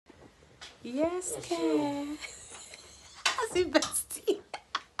Yes, can. As a bestie.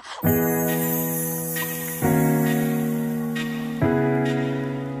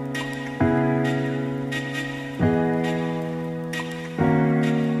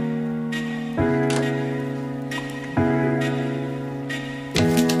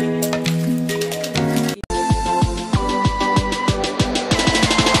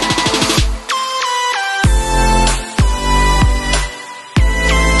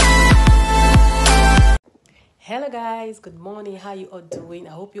 Hello guys, good morning. How you all doing?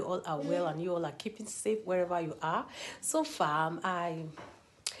 I hope you all are well and you all are keeping safe wherever you are. So far, I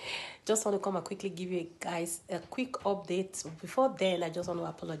just want to come and quickly give you guys a quick update. Before then, I just want to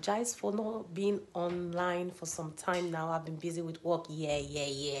apologize for not being online for some time now. I've been busy with work. Yeah.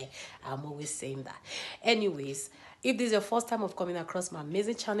 I'm always saying that. Anyways, if this is your first time of coming across my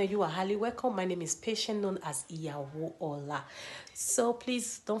amazing channel, you are highly welcome. My name is Patient, known as Iyawo Ola. So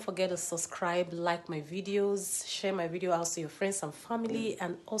please don't forget to subscribe, like my videos, share my video out to your friends and family,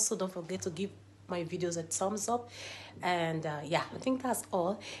 and also don't forget to give my videos a thumbs up. And yeah, I think that's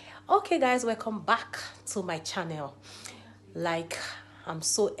all. Okay guys, welcome back to my channel. Like, I'm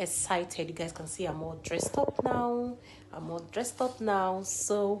so excited. You guys can see I'm all dressed up now.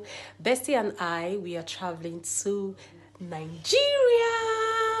 So Bestie and I, we are traveling to Nigeria.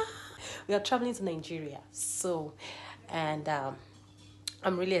 So, and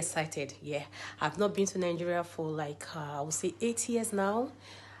I'm really excited. Yeah, I've not been to Nigeria for like I would say 8 years now.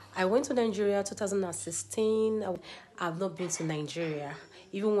 I went to Nigeria 2016. I've not been to Nigeria.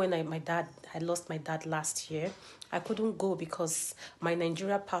 Even when I lost my dad last year, I couldn't go because my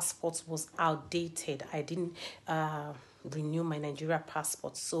Nigeria passport was outdated. I didn't renew my Nigeria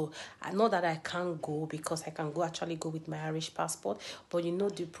passport. So I know that I can't go because I can actually go with my Irish passport. But you know,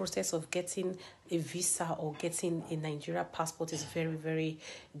 the process of getting a visa or getting a Nigeria passport is very, very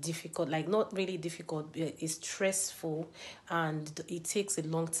difficult. Like, not really difficult, it's stressful, and it takes a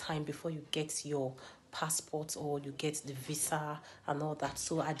long time before you get your passport or you get the visa and all that.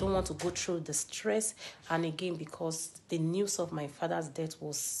 So I don't want to go through the stress. And again, because the news of my father's death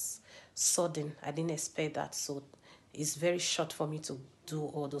was sudden, I didn't expect that. So it's very short for me to do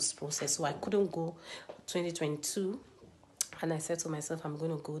all those processes. So I couldn't go 2022. And I said to myself, I'm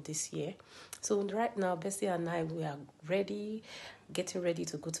going to go this year. So right now, Bessie and I, we are ready, getting ready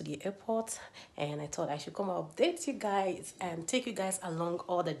to go to the airport. And I thought I should come and update you guys and take you guys along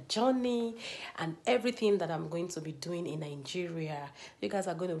all the journey and everything that I'm going to be doing in Nigeria. You guys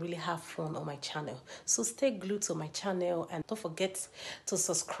are going to really have fun on my channel. So stay glued to my channel and don't forget to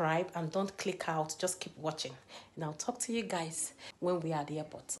subscribe and don't click out. Just keep watching. And I'll talk to you guys when we are at the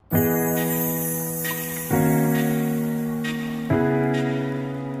airport.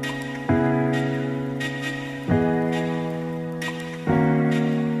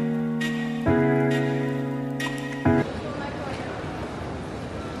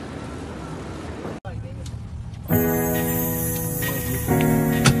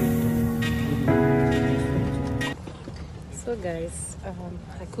 So guys,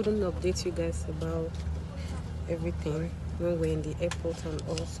 I couldn't update you guys about everything when we're in the airport and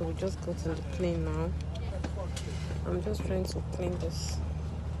all, so we just got on the plane now. I'm just trying to clean this.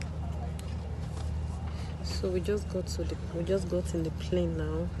 So we just got in the plane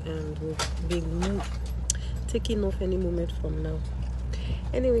now, and we'll be taking off any moment from now.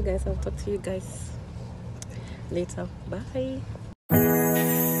 Anyway guys, I'll talk to you guys later. Bye.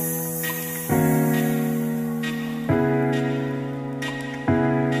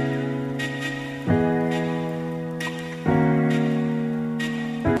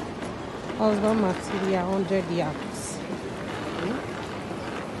 Husband material 100 yards.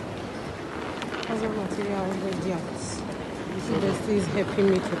 Husband material 100 yards. So this is helping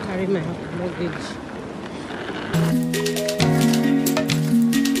me to carry my luggage.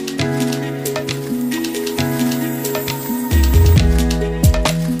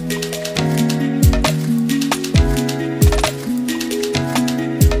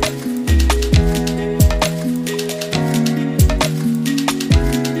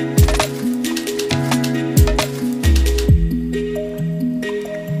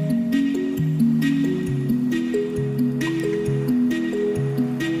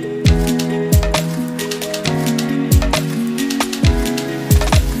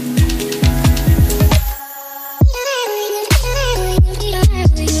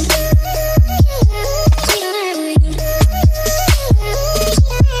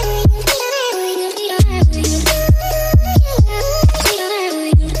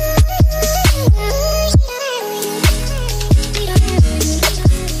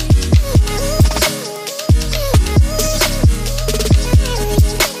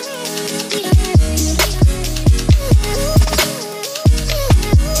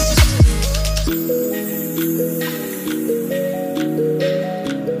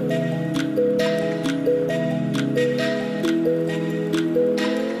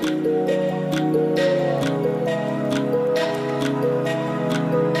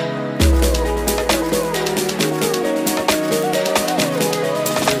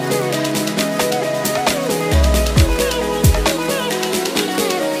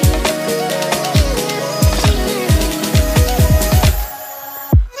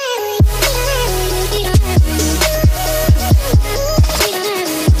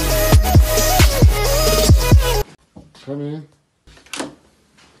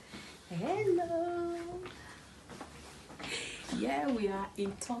 Hello. Yeah, we are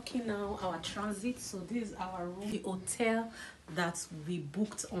in Turkey now, our transit. So this is our room, the hotel that we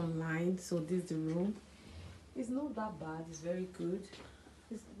booked online. So this is the room. It's not that bad, it's very good.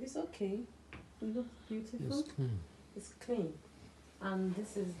 It's okay. It looks beautiful. It's clean. It's clean. And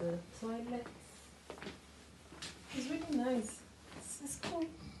this is the toilet. It's really nice. It's cool.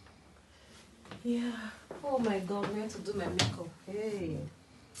 Yeah. Oh my god, where to do my makeup? Hey.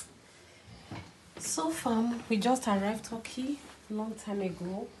 So far, we just arrived Turkey long time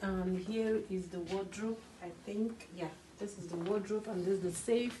ago, and here is the wardrobe. I think, yeah, this is the wardrobe, and this is the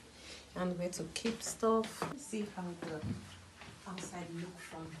safe, and where to keep stuff. Let's see how the outside look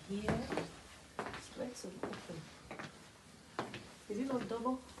from here. Where to open? Is it not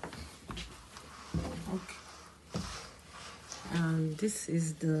double? Okay. And this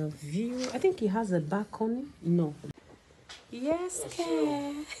is the view. I think it has a balcony. No. Yes,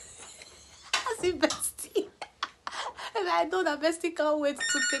 Ken. That's it, bestie. And I know that bestie can't wait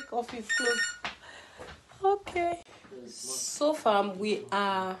to take off his clothes. Okay. So far, we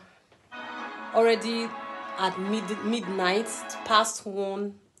are already at midnight, past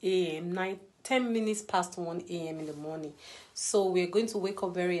 1 a.m. 10 minutes past 1 a.m. in the morning. So we're going to wake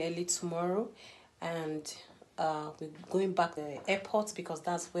up very early tomorrow, and we're going back to the airport because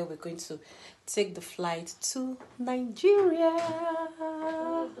that's where we're going to take the flight to Nigeria.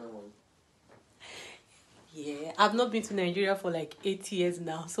 Yeah, I've not been to Nigeria for like 8 years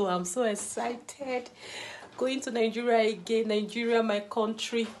now, so I'm so excited. Going to Nigeria again, Nigeria, my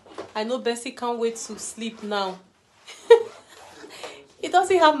country. I know Bessie can't wait to sleep now. He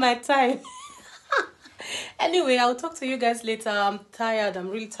doesn't have my time. Anyway, I'll talk to you guys later. I'm tired. I'm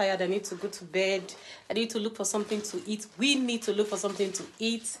really tired. I need to go to bed. I need to look for something to eat. We need to look for something to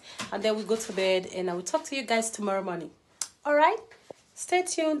eat. And then we go to bed. And I will talk to you guys tomorrow morning. All right? Stay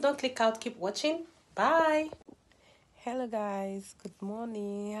tuned. Don't click out. Keep watching. Bye. Hello guys, good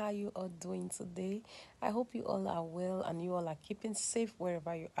morning. How are you all doing today? I hope you all are well and you all are keeping safe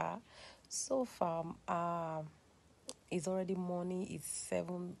wherever you are. So far, it's already morning. It's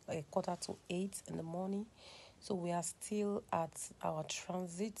 7:15 in the morning. So we are still at our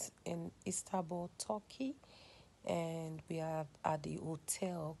transit in Istanbul, Turkey, and we are at the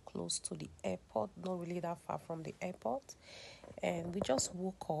hotel close to the airport, not really that far from the airport. And we just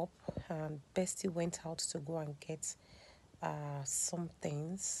woke up, and Bestie went out to go and get some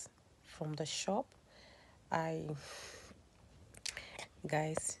things from the shop.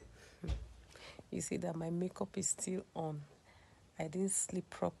 Guys, you see that my makeup is still on. I didn't sleep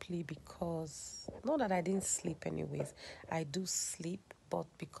properly because, not that I didn't sleep anyways, I do sleep, but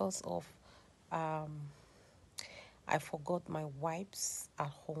because of I forgot my wipes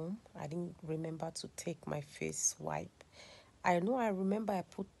at home. I didn't remember to take my face wipe. I remember I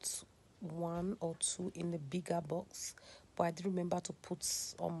put 1 or 2 in the bigger box, but I didn't remember to put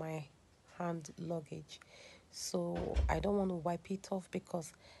on my hand luggage. So I don't want to wipe it off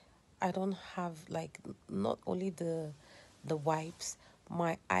because I don't have, like, not only the wipes,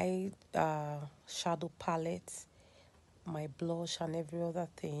 my eye shadow palette, my blush and every other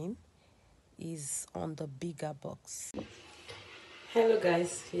thing is on the bigger box. Hello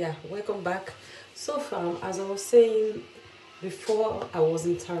guys, yeah, welcome back. So far, as I was saying before I was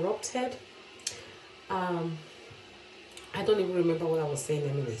interrupted, I don't even remember what I was saying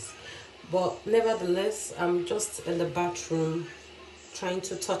anyways, but nevertheless, I'm just in the bathroom trying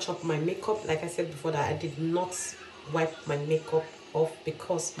to touch up my makeup. Like I said before, that I did not wipe my makeup off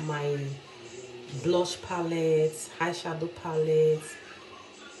because my blush palette, eyeshadow palette,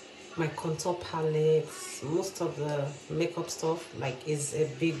 my contour palette, most of the makeup stuff like is a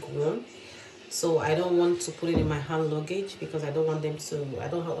big one. So I don't want to put it in my hand luggage because I don't want them to, I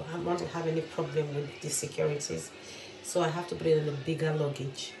don't want to have any problem with the securities. So I have to put it in a bigger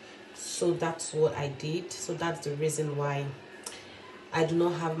luggage. So that's what I did. So that's the reason why I do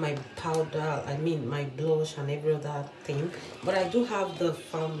not have my powder, my blush and every other thing. But I do have the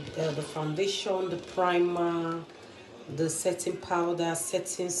foundation, the primer, the setting powder,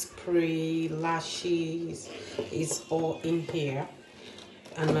 setting spray, lashes is all in here.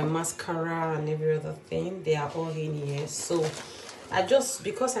 And my mascara and every other thing, they are all in here. So I just,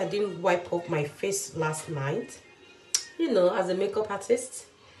 because I didn't wipe up my face last night, you know, as a makeup artist,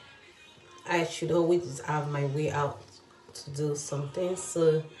 I should always have my way out to do something.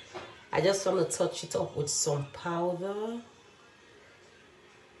 So I just want to touch it up with some powder.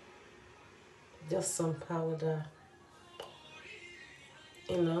 Just some powder,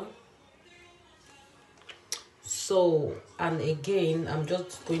 you know. So, and again, I'm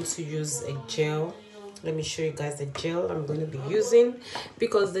just going to use a gel Let me show you guys the gel I'm going to be using,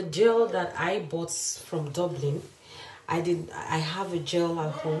 because the gel that I bought from Dublin, I have a gel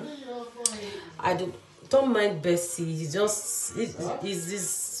at home. I don't mind Bessie. It's just is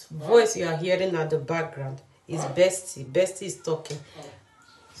this voice you are hearing at the background is Bestie. Bestie is talking.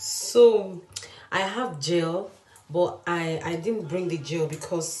 So I have gel, but I didn't bring the gel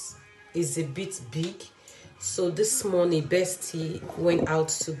because it's a bit big. So this morning Bestie went out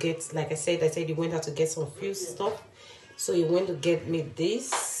to get, like I said he went out to get some few stuff. So he went to get me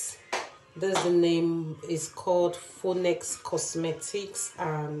this. The name is called Phonex Cosmetics,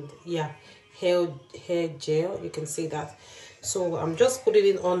 and yeah, hair gel. You can see that. So I'm just putting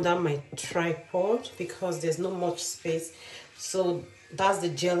it under my tripod because there's not much space. So that's the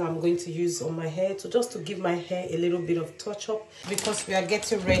gel I'm going to use on my hair, to give my hair a little bit of touch up, because we are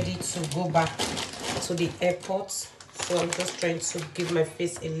getting ready to go back to the airport. So I'm just trying to give my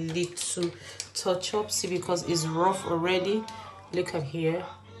face a little touch up. See, because it's rough already. Look at here.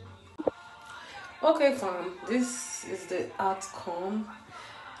 Okay, fam, this is the outcome.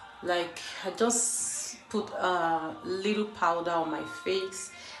 Like, I just put a little powder on my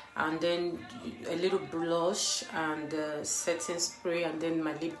face, and then a little blush and setting spray, and then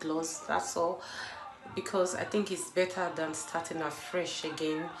my lip gloss. That's all, because I think it's better than starting afresh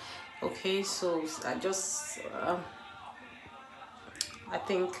again. Okay, so I just I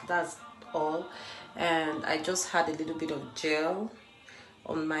think that's all. And I just had a little bit of gel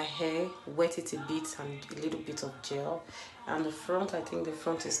on my hair, wet it a bit, and a little bit of gel. And the front, I think the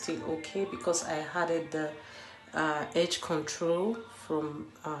front is still okay, because I added the edge control from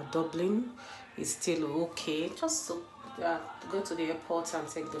Dublin. It's still okay, just to go to the airport and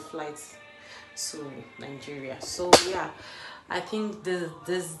take the flight to Nigeria. So yeah, I think this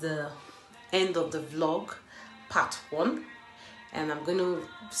is the end of the vlog, part 1. And I'm going to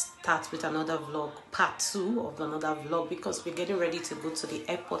start with another vlog, part 2 of another vlog, because we're getting ready to go to the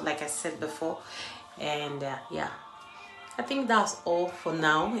airport, like I said before. And yeah, I think that's all for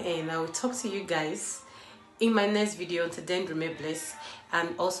now, and I will talk to you guys in my next video. Until then, remain blessed,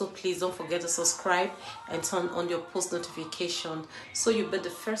 and also please don't forget to subscribe and turn on your post notification, so you'll be the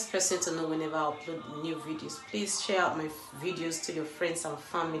first person to know whenever I upload new videos. Please share out my videos to your friends and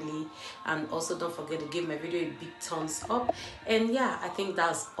family, and also don't forget to give my video a big thumbs up. And yeah, I think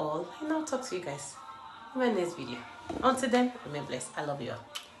that's all, and I'll talk to you guys in my next video. Until then, remain blessed. I love you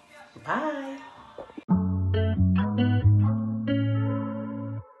all. Bye.